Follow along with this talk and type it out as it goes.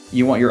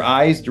You want your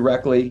eyes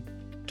directly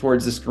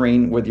towards the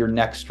screen with your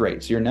neck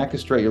straight. So your neck is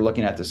straight, you're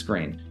looking at the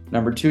screen.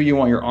 Number two, you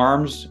want your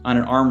arms on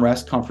an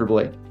armrest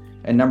comfortably.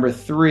 And number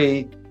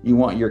three, you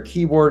want your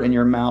keyboard and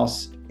your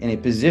mouse in a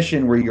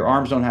position where your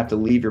arms don't have to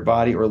leave your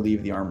body or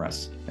leave the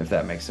armrest, if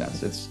that makes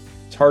sense. It's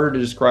harder to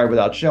describe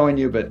without showing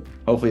you, but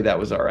hopefully that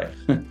was all right.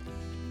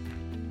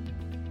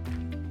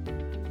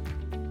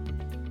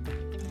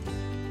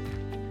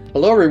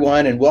 Hello,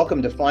 everyone, and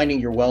welcome to Finding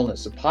Your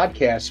Wellness, a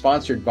podcast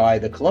sponsored by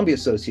the Columbia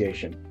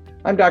Association.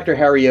 I'm Dr.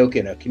 Harry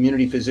Oken, a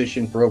community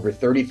physician for over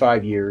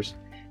 35 years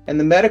and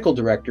the medical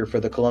director for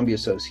the Columbia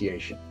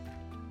Association.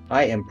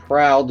 I am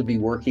proud to be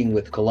working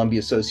with Columbia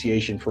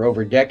Association for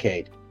over a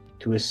decade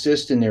to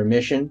assist in their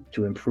mission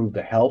to improve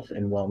the health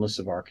and wellness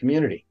of our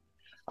community.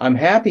 I'm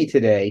happy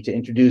today to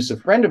introduce a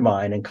friend of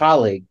mine and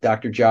colleague,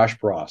 Dr. Josh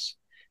Bross.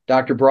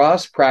 Dr.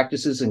 Bross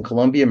practices in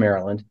Columbia,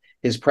 Maryland.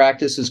 His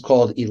practice is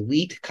called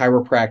Elite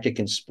Chiropractic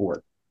and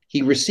Sport.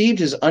 He received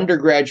his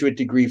undergraduate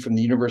degree from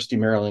the University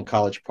of Maryland,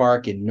 College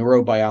Park in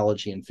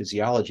neurobiology and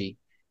physiology,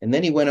 and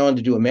then he went on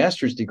to do a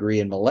master's degree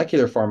in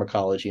molecular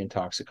pharmacology and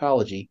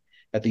toxicology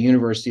at the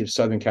University of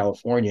Southern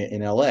California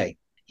in LA.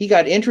 He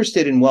got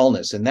interested in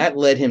wellness, and that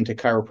led him to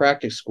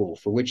chiropractic school,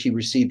 for which he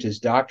received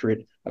his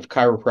doctorate of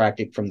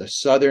chiropractic from the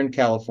Southern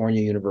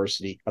California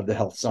University of the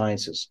Health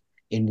Sciences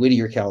in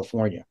Whittier,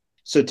 California.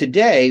 So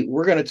today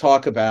we're going to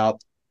talk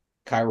about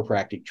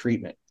chiropractic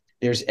treatment.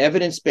 There's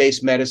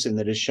evidence-based medicine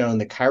that has shown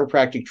that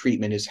chiropractic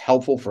treatment is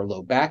helpful for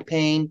low back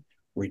pain,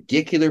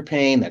 radicular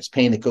pain, that's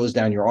pain that goes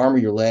down your arm or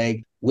your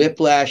leg,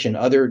 whiplash, and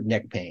other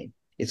neck pain.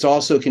 It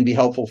also can be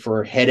helpful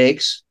for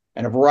headaches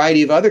and a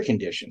variety of other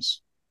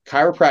conditions.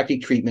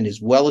 Chiropractic treatment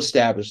is well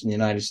established in the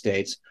United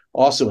States,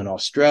 also in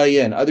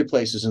Australia and other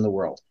places in the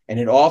world. And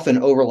it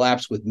often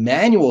overlaps with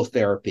manual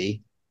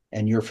therapy.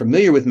 And you're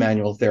familiar with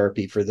manual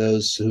therapy for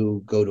those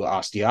who go to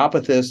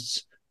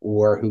osteopathists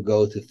or who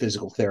go to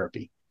physical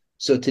therapy.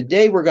 So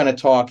today we're going to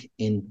talk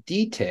in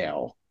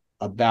detail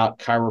about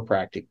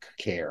chiropractic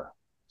care.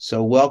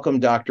 So welcome,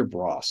 Dr.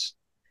 Bross.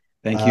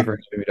 Thank you for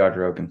having me,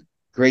 Dr. Oken.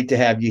 Great to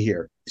have you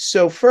here.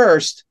 So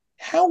first,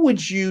 how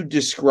would you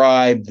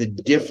describe the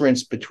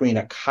difference between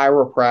a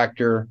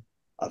chiropractor,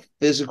 a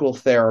physical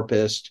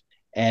therapist,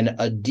 and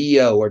a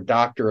DO or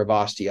doctor of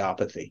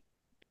osteopathy?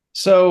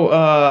 So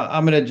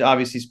I'm going to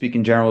obviously speak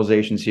in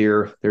generalizations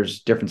here.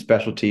 There's different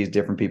specialties,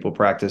 different people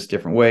practice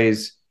different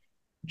ways.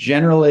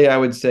 Generally, I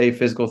would say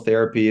physical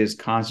therapy is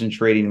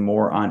concentrating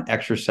more on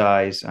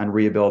exercise, on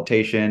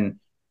rehabilitation,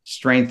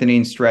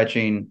 strengthening,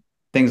 stretching,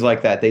 things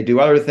like that. They do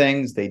other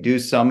things. They do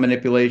some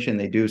manipulation.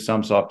 They do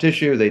some soft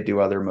tissue. They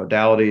do other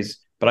modalities.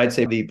 But I'd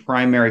say the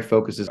primary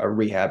focus is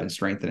rehab and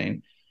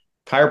strengthening.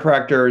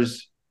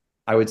 Chiropractors,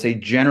 I would say,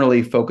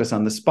 generally focus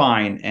on the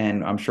spine.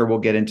 And I'm sure we'll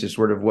get into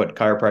sort of what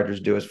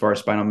chiropractors do as far as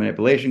spinal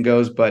manipulation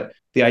goes. But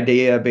the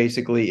idea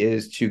basically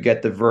is to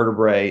get the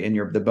vertebrae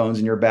and the bones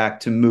in your back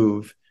to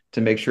move, to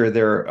make sure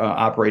they're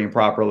operating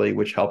properly,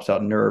 which helps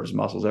out nerves,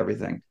 muscles,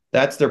 everything.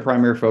 That's their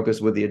primary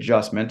focus with the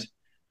adjustment.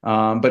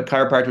 But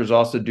chiropractors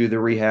also do the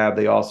rehab.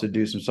 They also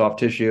do some soft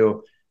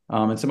tissue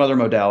and some other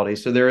modalities.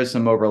 So there is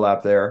some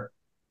overlap there.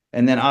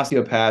 And then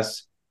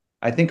osteopaths,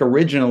 I think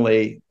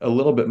originally a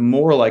little bit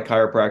more like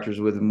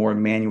chiropractors with more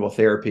manual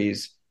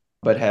therapies,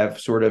 but have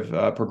sort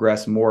of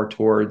progressed more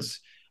towards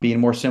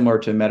being more similar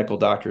to medical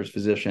doctors,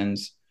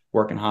 physicians,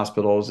 work in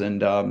hospitals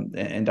and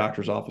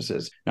doctors'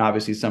 offices. And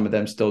obviously some of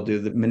them still do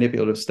the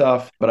manipulative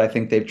stuff, but I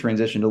think they've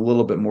transitioned a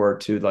little bit more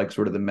to like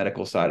sort of the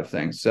medical side of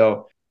things.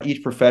 So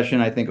each profession,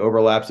 I think,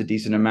 overlaps a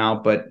decent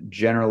amount, but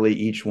generally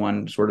each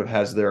one sort of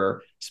has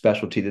their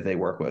specialty that they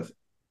work with.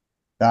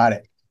 Got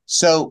it.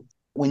 So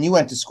when you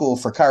went to school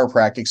for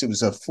chiropractics, it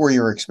was a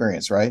 4-year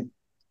experience, right?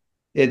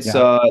 It's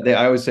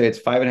I always say it's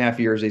 5.5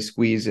 years they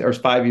squeeze, or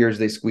 5 years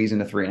they squeeze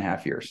into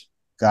 3.5 years.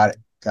 Got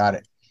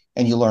it.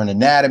 And you learn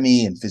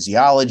anatomy and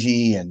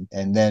physiology, and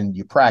then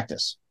you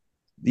practice.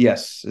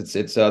 Yes, it's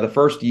the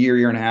first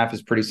year and a half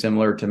is pretty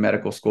similar to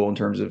medical school in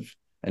terms of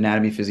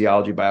anatomy,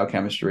 physiology,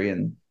 biochemistry,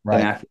 and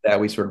then after that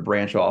we sort of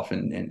branch off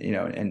and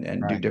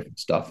do different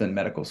stuff in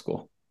medical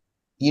school.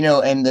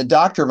 And the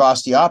doctor of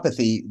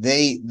osteopathy,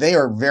 they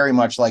are very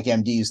much like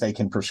MDs. They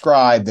can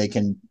prescribe, they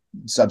can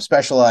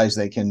subspecialize,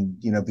 they can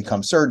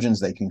become surgeons,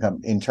 they can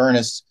become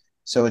internists.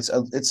 So it's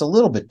a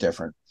little bit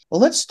different.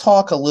 Well, let's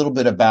talk a little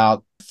bit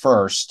about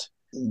first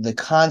the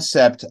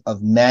concept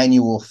of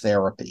manual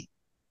therapy.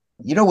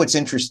 What's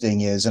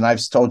interesting is, and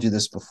I've told you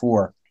this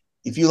before,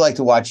 if you like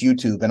to watch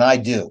YouTube, and I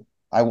do,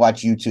 I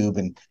watch YouTube,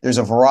 and there's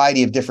a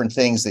variety of different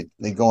things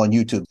that go on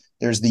YouTube.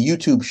 There's the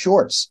YouTube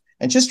Shorts.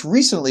 And just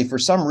recently, for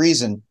some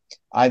reason,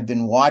 I've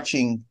been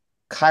watching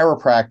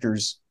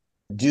chiropractors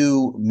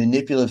do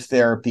manipulative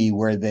therapy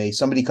where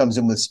somebody comes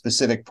in with a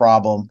specific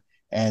problem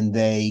and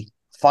they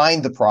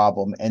find the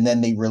problem and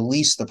then they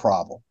release the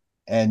problem.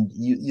 And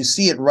you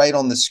see it right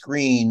on the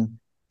screen,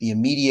 the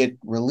immediate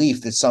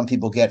relief that some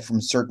people get from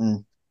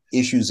certain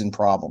issues and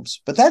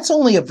problems. But that's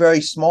only a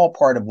very small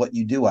part of what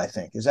you do, I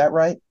think. Is that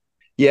right?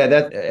 Yeah,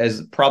 that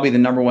is probably the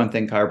number one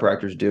thing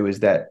chiropractors do,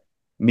 is that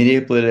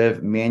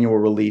manipulative manual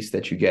release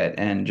that you get.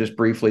 And just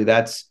briefly,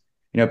 that's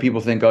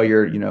People think, oh,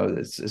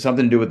 it's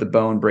something to do with the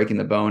bone, breaking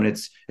the bone.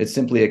 It's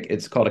simply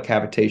it's called a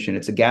cavitation.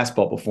 It's a gas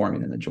bubble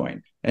forming in the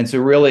joint. And so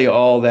really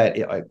all that,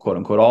 quote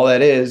unquote, all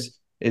that is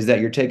that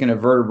you're taking a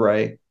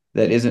vertebrae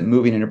that isn't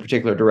moving in a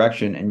particular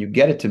direction and you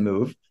get it to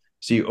move.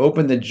 So you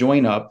open the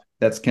joint up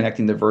that's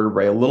connecting the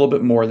vertebrae a little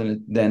bit more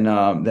than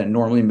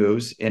normally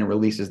moves, and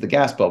releases the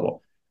gas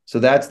bubble. So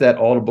that's that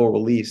audible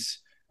release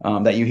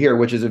that you hear,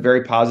 which is a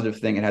very positive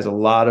thing. It has a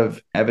lot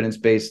of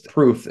evidence-based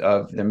proof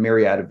of the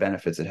myriad of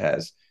benefits it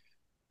has.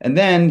 And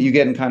then you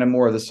get in kind of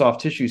more of the soft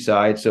tissue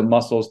side, so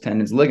muscles,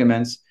 tendons,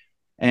 ligaments,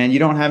 and you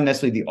don't have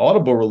necessarily the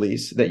audible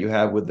release that you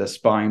have with the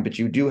spine, but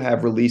you do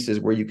have releases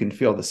where you can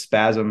feel the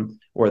spasm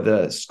or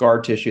the scar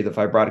tissue, the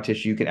fibrotic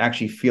tissue. You can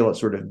actually feel it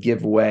sort of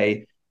give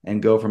way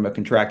and go from a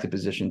contracted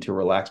position to a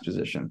relaxed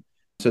position.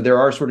 So there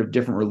are sort of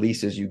different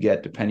releases you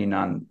get depending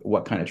on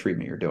what kind of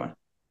treatment you're doing.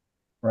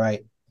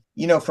 Right.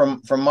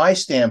 From my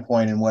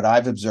standpoint, and what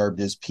I've observed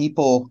is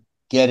people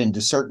get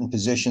into certain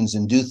positions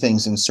and do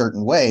things in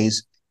certain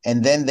ways,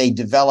 and then they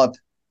develop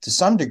to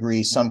some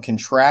degree some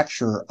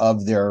contracture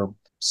of their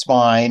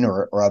spine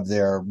or of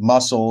their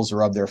muscles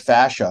or of their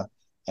fascia,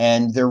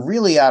 and they're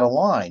really out of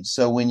line.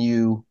 So when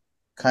you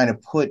kind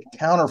of put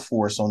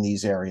counterforce on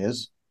these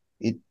areas,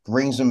 it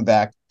brings them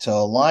back to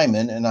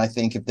alignment. And I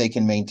think if they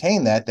can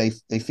maintain that,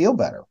 they feel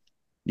better.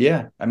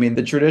 Yeah. I mean,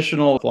 the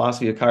traditional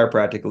philosophy of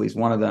chiropractic, at least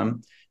one of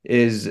them,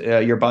 is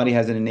your body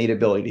has an innate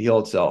ability to heal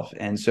itself.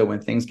 And so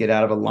when things get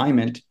out of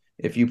alignment,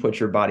 if you put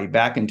your body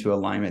back into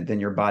alignment,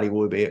 then your body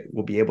will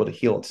be able to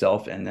heal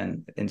itself. And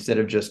then instead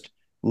of just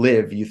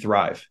live, you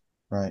thrive.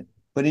 Right.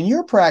 But in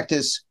your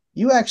practice,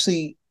 you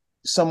actually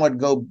somewhat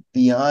go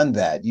beyond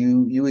that.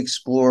 You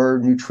explore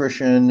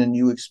nutrition and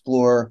you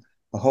explore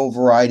a whole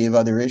variety of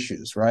other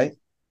issues, right?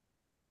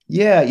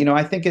 Yeah.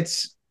 I think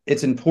it's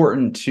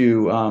important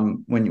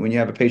to when you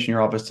have a patient in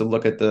your office to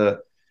look at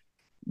the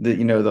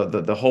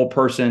whole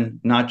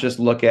person, not just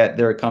look at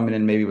they're coming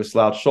in maybe with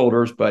slouched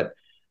shoulders, but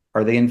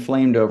are they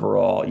inflamed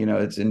overall?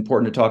 It's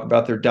important to talk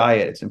about their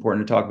diet. It's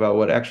important to talk about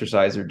what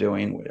exercise they're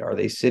doing. Are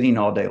they sitting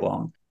all day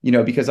long?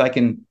 Because I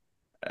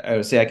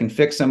would say I can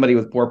fix somebody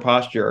with poor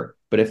posture,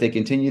 but if they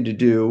continue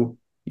to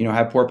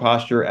have poor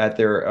posture at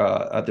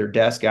their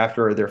desk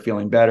after they're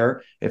feeling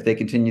better, if they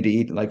continue to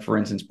eat, like for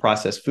instance,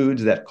 processed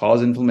foods that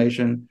cause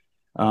inflammation,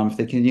 if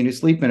they continue to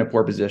sleep in a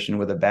poor position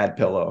with a bad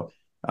pillow,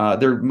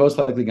 they're most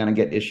likely going to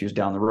get issues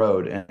down the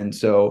road. And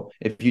so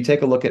if you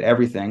take a look at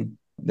everything,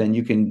 then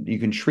you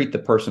can treat the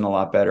person a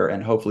lot better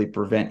and hopefully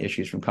prevent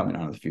issues from coming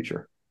on in the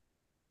future.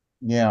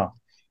 Yeah.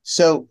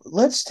 So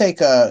let's take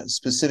a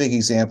specific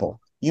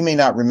example. You may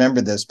not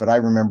remember this, but I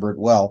remember it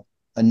well.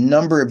 A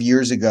number of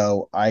years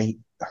ago, I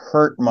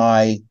hurt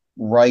my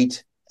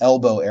right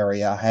elbow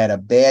area. I had a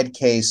bad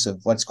case of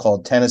what's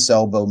called tennis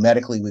elbow.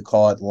 Medically, we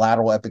call it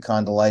lateral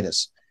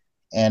epicondylitis.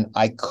 And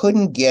I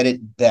couldn't get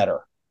it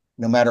better,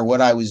 no matter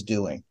what I was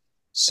doing.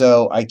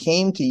 So I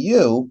came to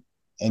you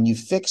and you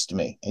fixed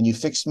me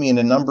in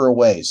a number of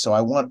ways. So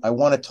I want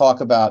to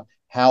talk about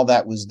how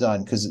that was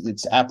done, because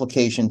it's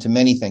application to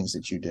many things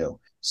that you do.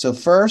 So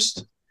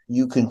first,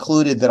 you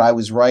concluded that I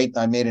was right.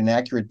 I made an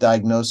accurate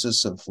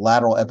diagnosis of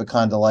lateral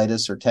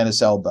epicondylitis or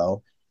tennis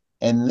elbow.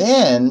 And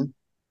then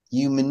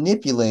you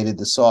manipulated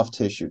the soft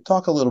tissue.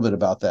 Talk a little bit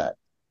about that.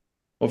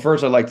 Well,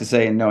 first, I'd like to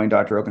say, in knowing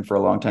Dr. Oken for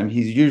a long time,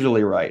 he's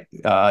usually right.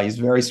 He's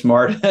very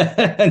smart.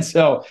 And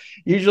so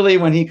usually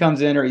when he comes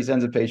in or he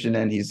sends a patient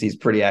in, he's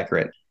pretty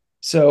accurate.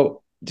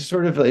 So just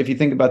sort of, if you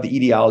think about the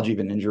etiology of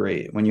an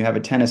injury, when you have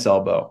a tennis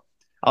elbow,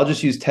 I'll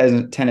just use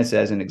tennis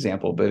as an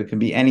example, but it can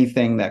be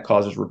anything that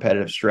causes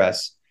repetitive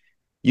stress.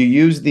 You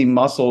use the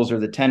muscles or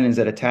the tendons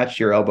that attach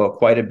to your elbow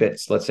quite a bit.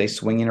 So let's say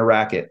swinging a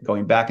racket,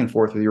 going back and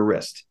forth with your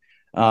wrist.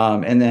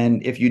 And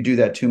then if you do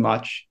that too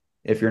much,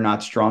 if you're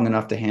not strong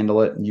enough to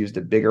handle it and used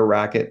a bigger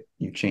racket,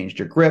 you changed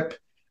your grip,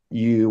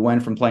 you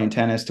went from playing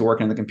tennis to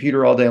working on the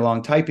computer all day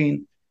long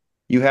typing,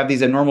 you have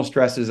these abnormal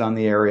stresses on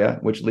the area,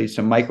 which leads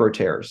to micro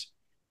tears.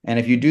 And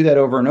if you do that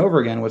over and over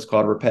again, what's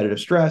called repetitive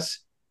stress,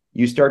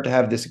 you start to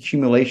have this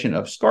accumulation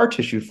of scar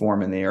tissue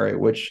form in the area,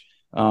 which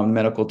the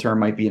medical term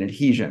might be an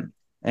adhesion.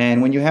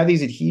 And when you have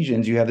these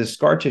adhesions, you have this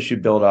scar tissue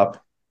build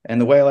up. And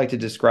the way I like to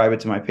describe it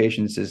to my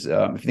patients is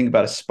if you think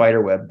about a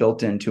spider web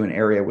built into an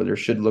area where there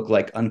should look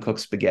like uncooked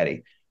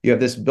spaghetti, you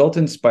have this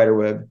built-in spider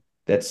web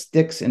that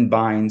sticks and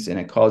binds, and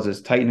it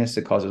causes tightness,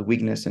 it causes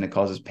weakness, and it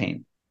causes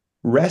pain.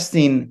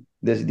 Resting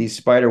these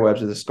spider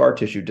webs of the scar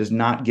tissue does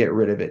not get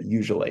rid of it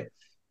usually.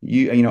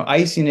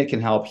 Icing it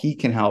can help, heat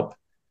can help,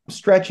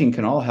 stretching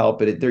can all help,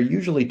 but they're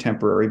usually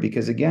temporary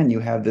because, again, you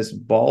have this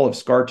ball of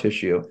scar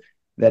tissue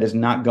that is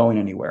not going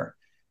anywhere.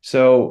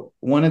 So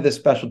one of the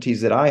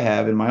specialties that I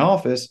have in my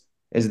office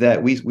is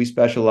that we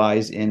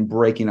specialize in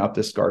breaking up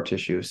the scar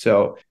tissue.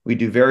 So we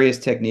do various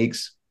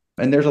techniques,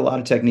 and there's a lot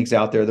of techniques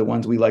out there. The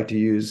ones we like to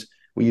use,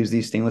 we use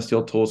these stainless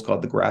steel tools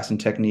called the Grasson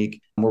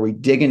technique, where we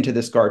dig into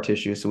the scar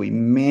tissue. So we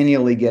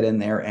manually get in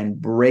there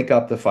and break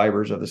up the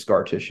fibers of the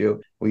scar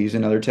tissue. We use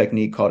another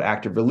technique called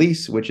active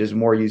release, which is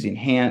more using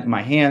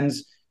my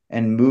hands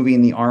and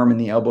moving the arm and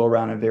the elbow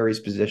around in various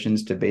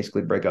positions to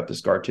basically break up the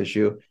scar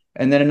tissue.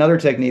 And then another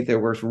technique that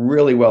works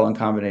really well in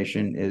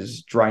combination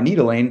is dry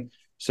needling.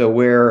 So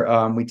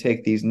where we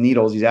take these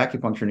needles, these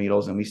acupuncture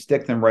needles, and we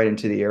stick them right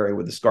into the area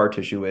where the scar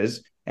tissue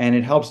is, and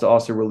it helps to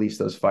also release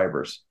those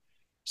fibers.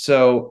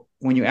 So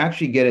when you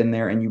actually get in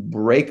there and you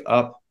break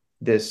up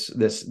this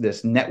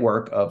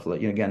network of,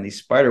 again, these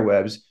spider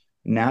webs,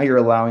 now you're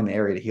allowing the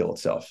area to heal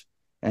itself.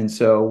 And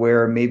so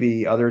where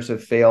maybe others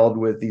have failed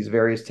with these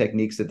various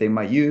techniques that they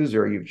might use,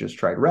 or you've just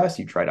tried rest,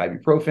 you've tried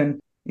ibuprofen,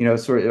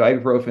 sort of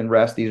ibuprofen,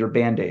 rest, these are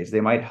Band-Aids.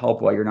 They might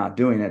help while you're not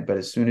doing it, but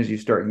as soon as you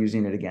start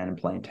using it again and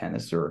playing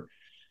tennis or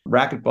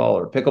racquetball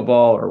or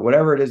pickleball or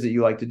whatever it is that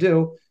you like to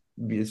do,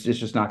 it's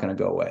just not going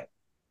to go away.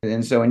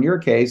 And so in your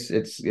case,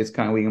 it's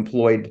kind of, we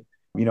employed,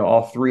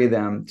 all three of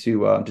them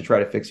to try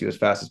to fix you as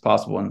fast as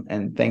possible.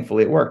 And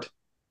thankfully it worked.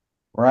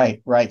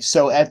 Right, right.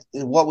 So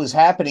what was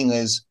happening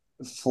is,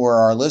 for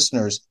our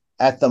listeners,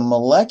 at the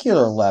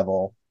molecular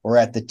level or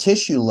at the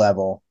tissue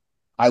level,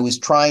 I was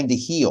trying to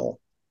heal.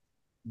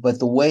 But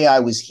the way I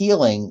was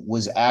healing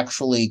was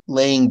actually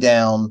laying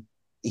down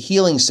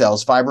healing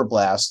cells,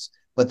 fibroblasts,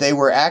 but they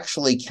were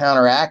actually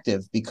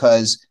counteractive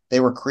because they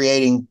were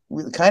creating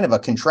kind of a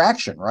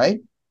contraction, right?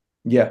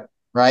 Yeah.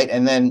 Right.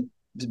 And then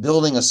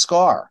building a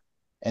scar.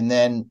 And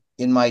then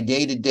in my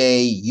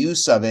day-to-day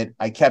use of it,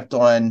 I kept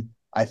on,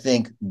 I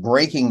think,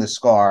 breaking the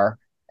scar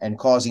and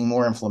causing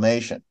more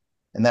inflammation.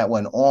 And that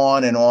went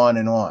on and on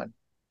and on.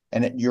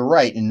 And you're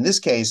right. In this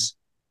case,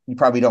 you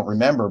probably don't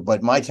remember,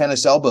 but my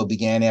tennis elbow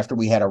began after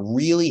we had a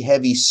really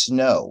heavy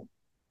snow.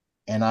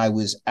 And I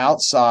was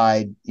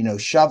outside,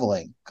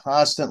 shoveling,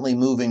 constantly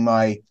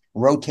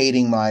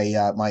rotating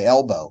my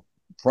elbow,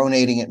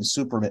 pronating it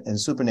and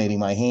supinating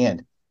my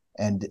hand.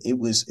 And it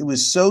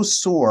was so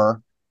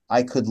sore,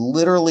 I could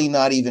literally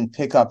not even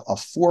pick up a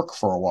fork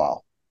for a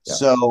while. Yeah.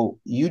 So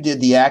you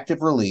did the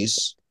active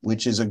release,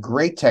 which is a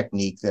great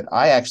technique that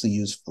I actually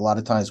use a lot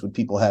of times when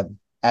people have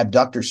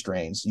abductor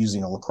strains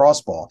using a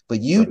lacrosse ball.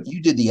 But you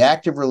did the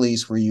active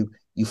release where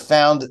you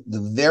found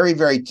the very,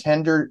 very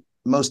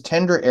most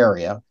tender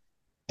area,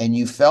 and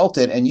you felt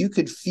it, and you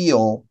could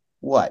feel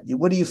what?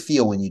 What do you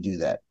feel when you do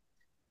that?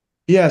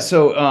 Yeah.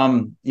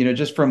 So,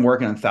 just from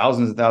working on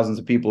thousands and thousands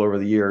of people over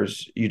the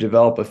years, you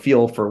develop a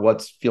feel for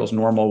what feels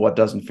normal, what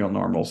doesn't feel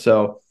normal.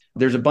 So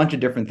there's a bunch of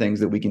different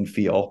things that we can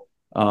feel.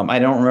 I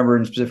don't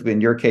remember specifically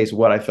in your case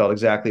what I felt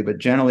exactly, but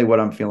generally what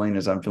I'm feeling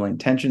is I'm feeling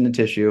tension in the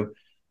tissue.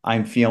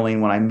 I'm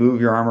feeling when I move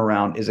your arm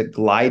around, is it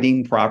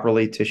gliding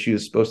properly? Tissue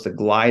is supposed to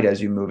glide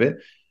as you move it.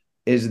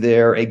 Is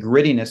there a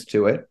grittiness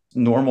to it?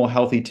 Normal,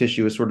 healthy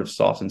tissue is sort of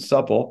soft and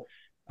supple.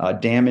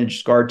 Damaged,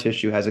 scarred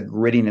tissue has a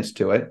grittiness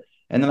to it.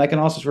 And then I can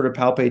also sort of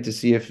palpate to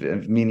see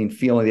meaning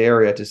feeling the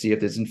area to see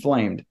if it's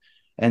inflamed.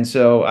 And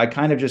so I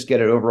kind of just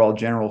get an overall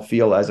general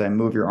feel as I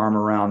move your arm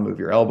around, move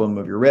your elbow,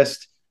 move your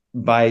wrist.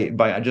 By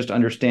just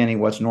understanding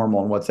what's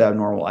normal and what's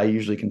abnormal, I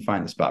usually can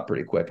find the spot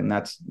pretty quick. And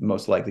that's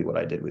most likely what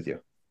I did with you.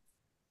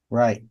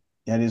 Right.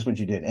 That is what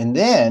you did. And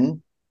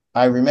then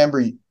I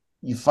remember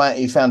you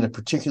found a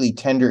particularly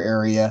tender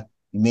area,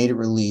 you made it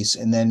release.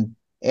 And then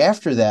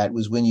after that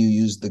was when you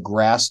used the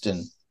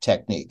Graston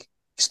technique.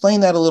 Explain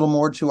that a little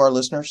more to our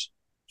listeners.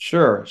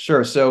 Sure.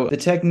 So the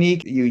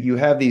technique, you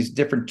have these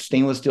different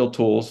stainless steel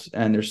tools,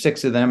 and there's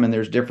 6 of them, and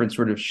there's different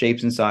sort of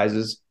shapes and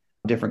sizes,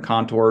 different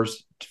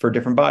contours for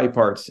different body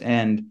parts.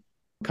 And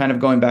kind of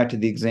going back to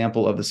the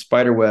example of the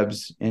spider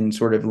webs and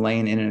sort of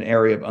laying in an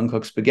area of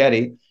uncooked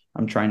spaghetti,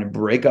 I'm trying to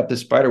break up the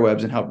spider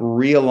webs and help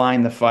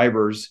realign the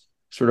fibers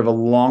sort of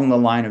along the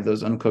line of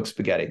those uncooked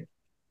spaghetti.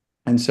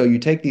 And so you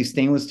take these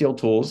stainless steel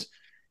tools,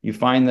 you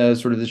find the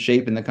sort of the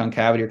shape and the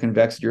concavity or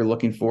convexity you're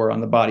looking for on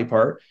the body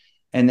part,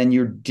 and then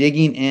you're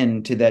digging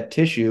into that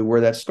tissue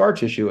where that scar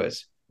tissue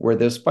is, where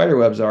those spider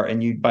webs are.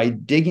 And you, by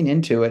digging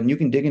into it, and you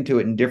can dig into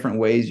it in different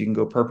ways. You can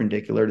go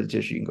perpendicular to the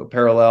tissue, you can go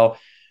parallel,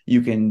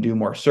 you can do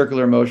more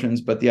circular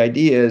motions. But the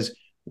idea is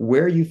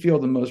where you feel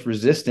the most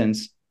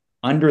resistance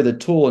under the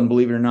tool, and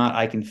believe it or not,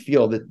 I can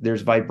feel that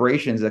there's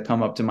vibrations that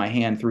come up to my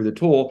hand through the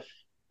tool.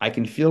 I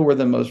can feel where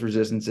the most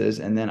resistance is,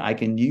 and then I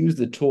can use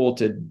the tool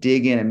to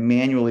dig in and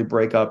manually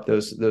break up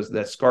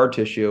that scar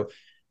tissue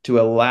to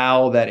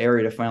allow that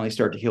area to finally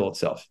start to heal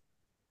itself.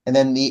 And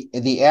then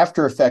the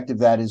after effect of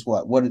that is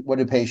what? What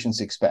do patients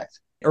expect?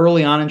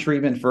 Early on in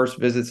treatment, first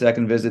visit,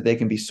 second visit, they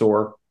can be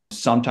sore.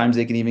 Sometimes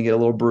they can even get a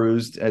little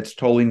bruised. It's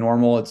totally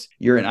normal.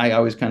 I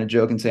always kind of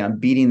joke and say I'm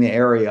beating the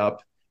area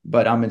up,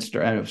 but I'm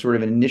sort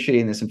of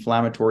initiating this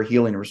inflammatory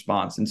healing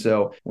response. And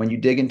so when you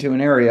dig into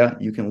an area,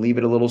 you can leave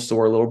it a little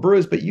sore, a little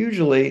bruised, but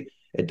usually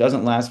it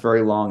doesn't last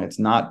very long. It's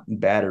not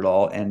bad at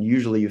all. And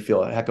usually you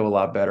feel a heck of a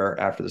lot better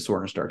after the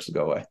soreness starts to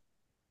go away.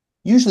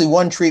 Usually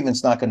one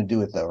treatment's not going to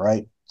do it though,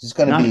 right? It's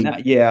going to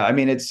be. Yeah. I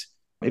mean,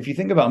 if you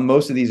think about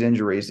most of these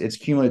injuries, it's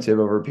cumulative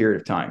over a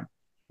period of time.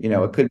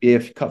 It could be a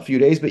few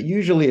days, but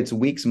usually it's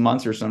weeks,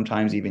 months, or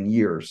sometimes even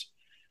years.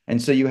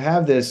 And so you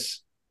have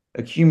this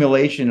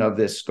accumulation of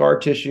this scar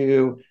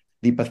tissue.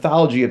 The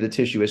pathology of the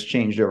tissue has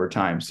changed over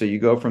time. So you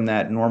go from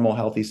that normal,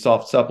 healthy,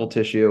 soft, supple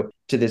tissue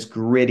to this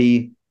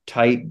gritty,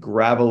 tight,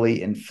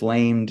 gravelly,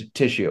 inflamed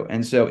tissue.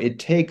 And so it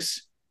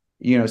takes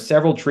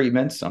several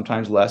treatments,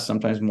 sometimes less,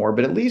 sometimes more,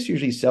 but at least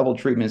usually several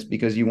treatments,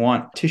 because you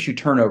want tissue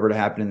turnover to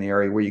happen in the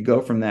area where you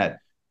go from that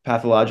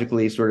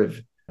pathologically sort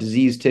of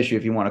diseased tissue,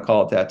 if you want to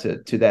call it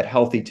that, to that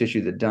healthy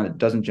tissue that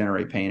doesn't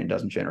generate pain and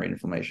doesn't generate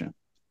inflammation.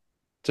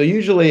 So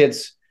usually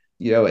it's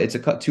a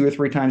cut 2 or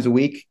 3 times a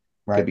week.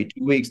 Could Right. be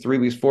 2 weeks, 3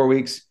 weeks, 4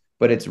 weeks,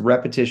 but it's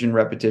repetition,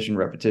 repetition,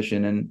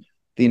 repetition. And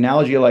the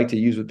analogy I like to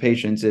use with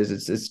patients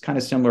is it's kind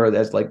of similar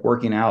as like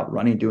working out,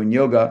 running, doing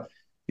yoga.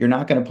 You're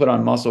not going to put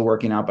on muscle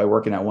working out by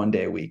working out one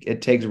day a week.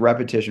 It takes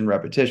repetition,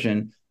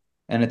 repetition.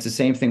 And it's the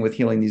same thing with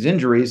healing these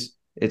injuries.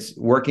 It's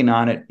working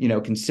on it,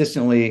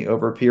 consistently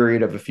over a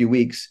period of a few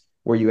weeks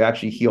where you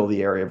actually heal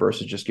the area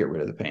versus just get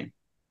rid of the pain.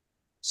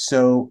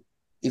 So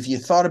if you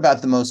thought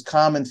about the most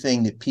common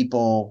thing that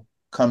people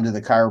come to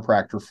the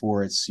chiropractor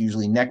for, it's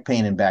usually neck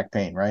pain and back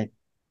pain, right?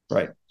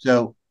 Right.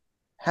 So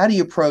how do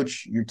you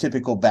approach your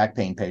typical back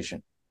pain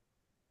patient?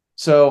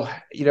 So,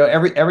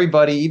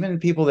 everybody, even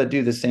people that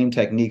do the same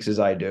techniques as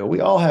I do, we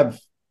all have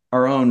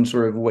our own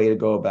sort of way to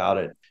go about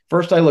it.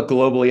 First, I look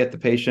globally at the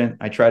patient.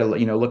 I try to,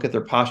 look at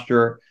their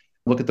posture,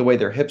 look at the way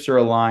their hips are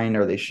aligned.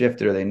 Are they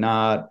shifted? Are they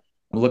not?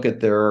 Look at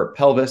their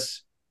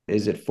pelvis.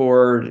 Is it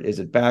forward? Is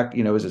it back?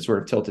 Is it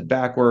sort of tilted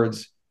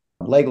backwards?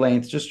 Leg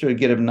length, just to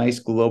get a nice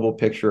global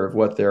picture of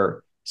what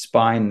their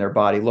spine and their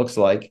body looks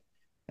like.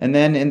 And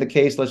then in the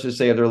case, let's just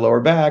say of their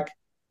lower back,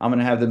 I'm going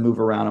to have them move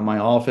around in my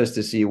office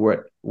to see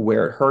where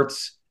it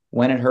hurts,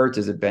 when it hurts.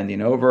 Is it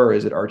bending over?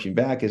 Is it arching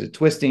back? Is it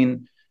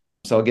twisting?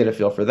 So I'll get a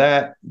feel for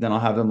that. Then I'll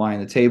have them lie on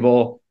the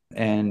table,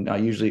 and I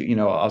usually,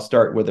 I'll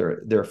start with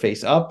their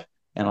face up,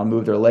 and I'll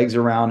move their legs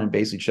around and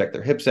basically check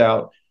their hips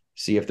out,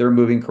 see if they're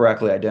moving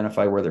correctly,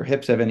 identify where their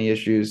hips have any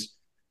issues.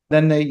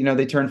 Then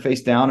they turn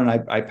face down, and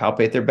I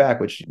palpate their back,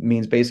 which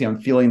means basically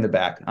I'm feeling the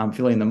back. I'm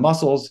feeling the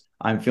muscles.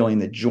 I'm feeling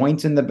the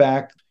joints in the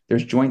back.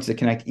 There's joints that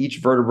connect each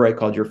vertebrae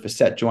called your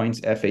facet joints,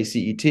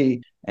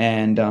 FACET,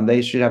 and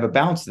they should have a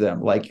bounce to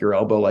them, like your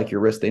elbow, like your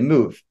wrist, they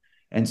move.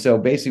 And so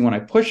basically when I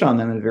push on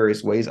them in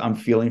various ways, I'm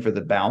feeling for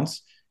the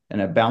bounce,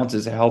 and a bounce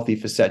is a healthy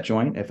facet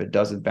joint. If it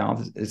doesn't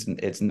bounce,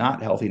 it's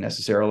not healthy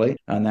necessarily,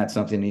 and that's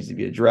something that needs to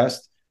be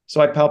addressed. So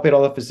I palpate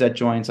all the facet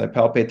joints. I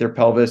palpate their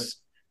pelvis.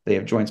 They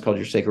have joints called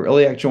your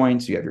sacroiliac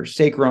joints. You have your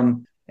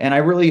sacrum. And I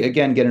really,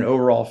 again, get an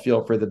overall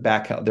feel for the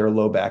back, their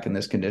low back in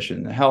this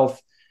condition, the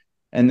health.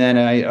 And then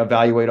I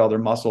evaluate all their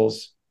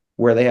muscles,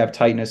 where they have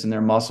tightness in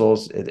their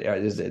muscles.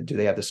 Do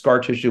they have the scar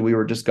tissue we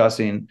were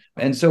discussing?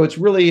 And so it's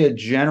really a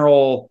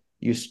general,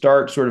 you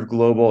start sort of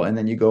global and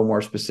then you go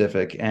more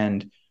specific.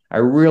 And I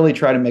really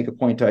try to make a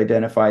point to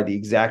identify the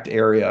exact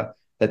area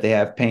that they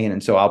have pain.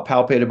 And so I'll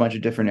palpate a bunch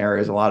of different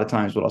areas. A lot of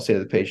times what I'll say to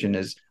the patient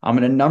is, I'm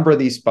going to number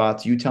these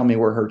spots. You tell me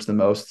where it hurts the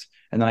most.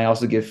 And then I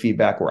also give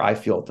feedback where I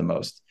feel it the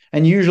most.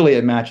 And usually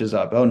it matches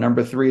up. Oh,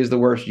 number 3 is the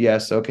worst.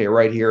 Yes. Okay.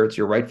 Right here. It's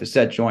your right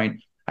facet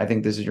joint. I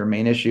think this is your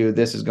main issue.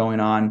 This is going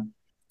on.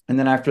 And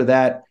then after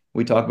that,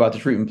 we talk about the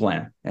treatment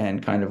plan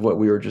and kind of what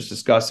we were just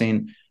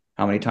discussing,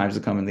 how many times to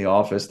come in the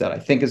office that I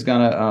think is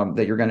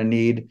that you're going to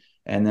need.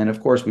 And then, of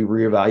course, we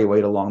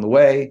reevaluate along the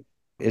way.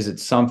 Is it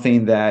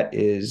something that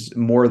is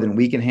more than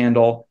we can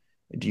handle?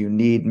 Do you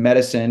need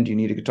medicine? Do you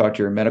need to talk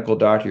to your medical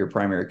doctor, your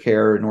primary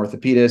care, an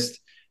orthopedist?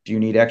 Do you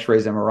need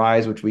x-rays,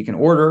 MRIs, which we can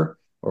order,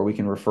 or we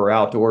can refer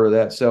out to order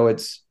that? So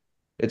it's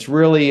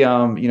really,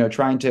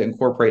 trying to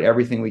incorporate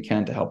everything we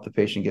can to help the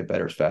patient get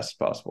better as fast as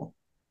possible.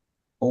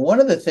 Well,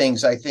 one of the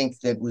things I think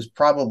that was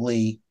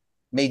probably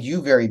made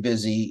you very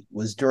busy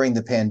was during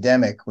the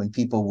pandemic, when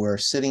people were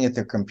sitting at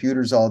their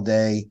computers all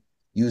day,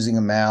 using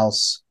a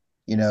mouse,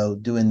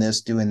 doing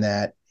this, doing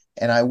that.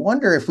 And I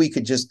wonder if we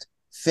could just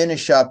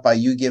finish up by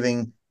you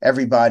giving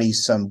everybody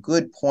some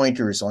good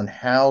pointers on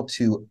how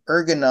to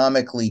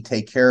ergonomically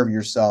take care of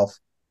yourself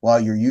while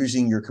you're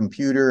using your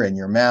computer and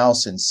your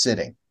mouse and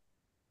sitting.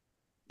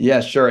 Yeah,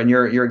 sure. And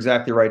you're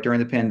exactly right. During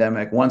the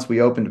pandemic, once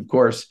we opened, of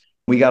course,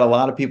 we got a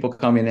lot of people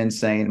coming in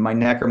saying my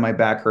neck or my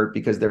back hurt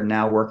because they're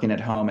now working at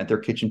home at their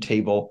kitchen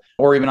table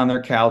or even on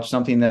their couch,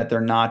 something that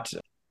they're not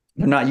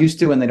used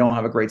to, and they don't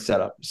have a great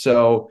setup.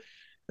 So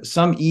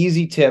some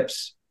easy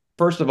tips.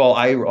 First of all,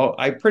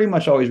 I pretty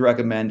much always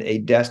recommend a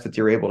desk that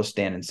you're able to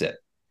stand and sit.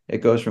 It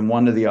goes from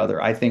one to the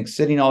other. I think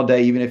sitting all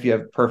day, even if you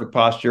have perfect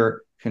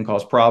posture, can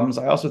cause problems.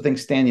 I also think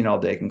standing all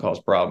day can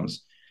cause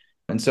problems.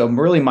 And so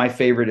really my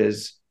favorite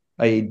is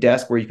a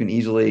desk where you can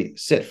easily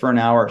sit for an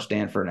hour,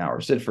 stand for an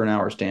hour, sit for an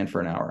hour, stand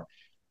for an hour.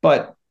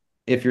 But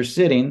if you're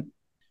sitting,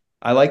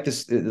 I like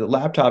this. The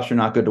laptops are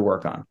not good to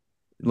work on.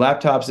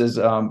 Laptops,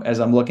 as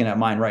I'm looking at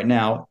mine right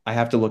now, I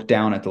have to look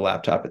down at the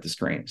laptop at the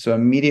screen. So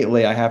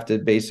immediately I have to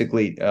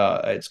basically,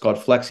 it's called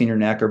flexing your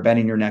neck or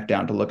bending your neck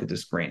down to look at the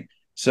screen.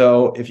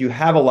 So if you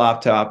have a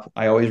laptop,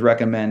 I always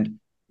recommend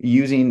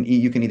you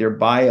can either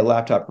buy a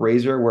laptop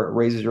raiser where it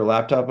raises your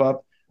laptop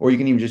up, or you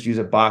can even just use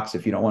a box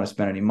if you don't want to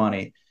spend any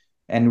money.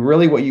 And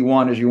really what you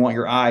want is you want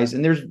your eyes,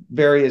 and there's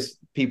various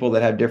people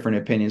that have different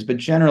opinions, but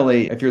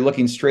generally, if you're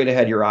looking straight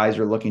ahead, your eyes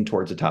are looking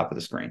towards the top of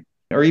the screen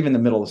or even the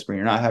middle of the screen.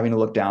 You're not having to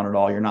look down at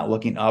all. You're not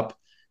looking up,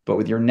 but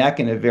with your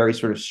neck in a very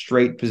sort of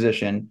straight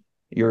position,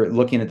 you're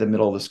looking at the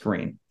middle of the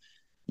screen.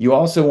 You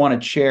also want a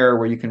chair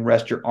where you can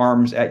rest your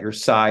arms at your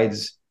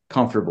sides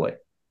comfortably.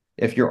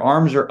 If your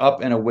arms are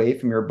up and away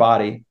from your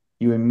body,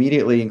 you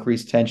immediately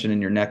increase tension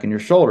in your neck and your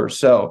shoulders.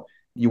 So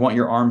you want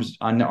your arms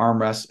on the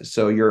armrest.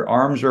 So your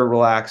arms are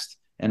relaxed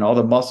and all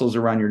the muscles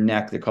around your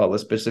neck, they call it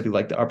specifically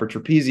like the upper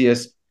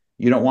trapezius,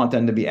 you don't want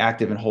them to be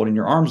active and holding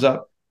your arms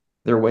up.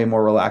 They're way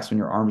more relaxed when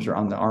your arms are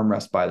on the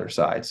armrest by their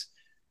sides.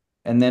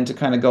 And then to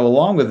kind of go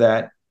along with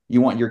that, you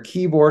want your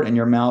keyboard and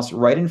your mouse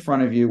right in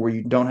front of you where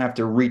you don't have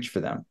to reach for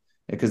them,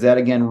 because that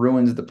again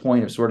ruins the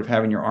point of sort of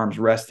having your arms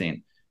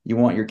resting. You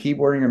want your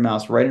keyboard and your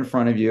mouse right in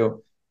front of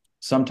you.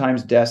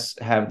 Sometimes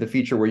desks have the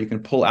feature where you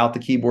can pull out the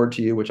keyboard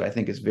to you, which I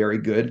think is very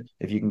good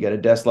if you can get a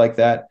desk like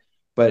that.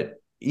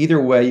 But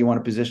either way, you want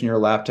to position your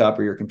laptop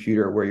or your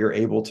computer where you're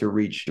able to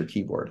reach your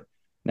keyboard.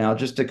 Now,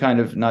 just to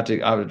kind of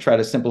I would try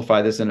to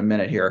simplify this in a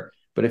minute here,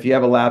 but if you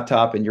have a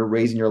laptop and you're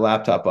raising your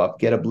laptop up,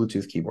 get a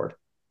Bluetooth keyboard,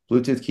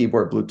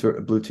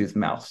 Bluetooth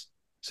mouse.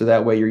 So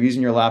that way you're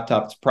using your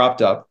laptop, it's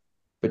propped up,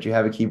 but you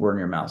have a keyboard in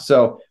your mouse.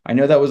 So I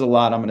know that was a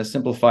lot. I'm going to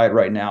simplify it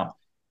right now.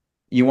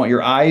 You want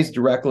your eyes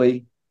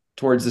directly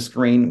towards the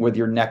screen with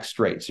your neck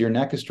straight. So your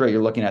neck is straight,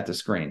 you're looking at the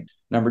screen.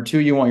 Number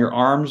 2, you want your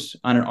arms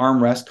on an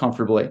armrest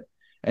comfortably.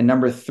 And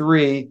number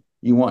 3,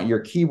 you want your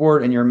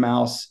keyboard and your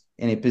mouse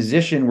in a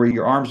position where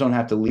your arms don't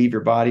have to leave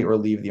your body or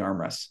leave the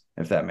armrest,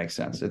 if that makes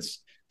sense. It's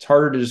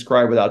harder to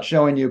describe without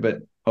showing you, but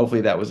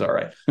hopefully that was all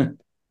right.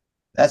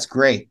 That's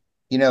great.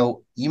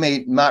 You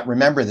may not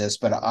remember this,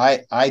 but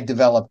I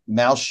developed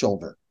mouse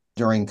shoulder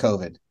during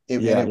COVID.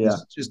 It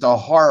was just a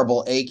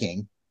horrible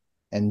aching,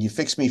 and you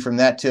fixed me from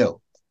that too.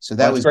 So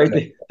that was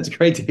great. That's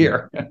great to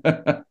hear.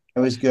 It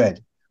was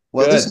good.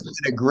 Well, This has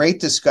been a great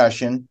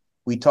discussion.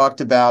 We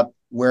talked about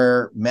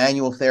where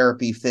manual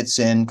therapy fits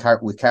in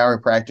with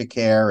chiropractic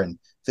care and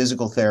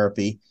physical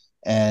therapy,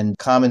 and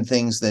common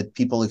things that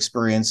people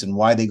experience and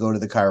why they go to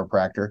the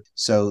chiropractor.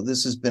 So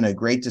this has been a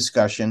great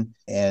discussion,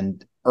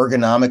 and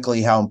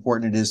ergonomically how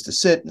important it is to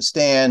sit and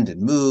stand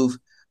and move.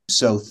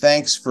 So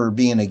thanks for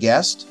being a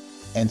guest,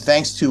 and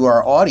thanks to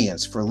our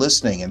audience for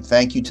listening, and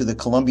thank you to the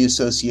Columbia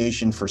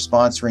Association for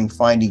sponsoring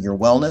Finding Your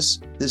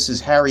Wellness. This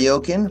is Harry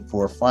Oken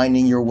for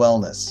Finding Your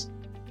Wellness.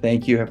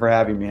 Thank you for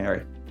having me,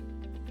 Harry.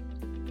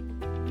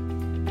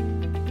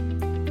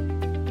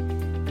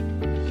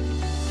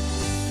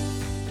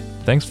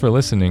 Thanks for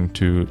listening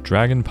to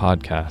Dragon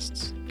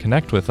Podcasts.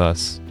 Connect with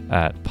us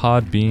at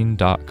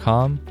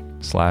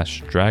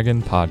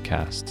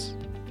podbean.com/dragonpodcasts.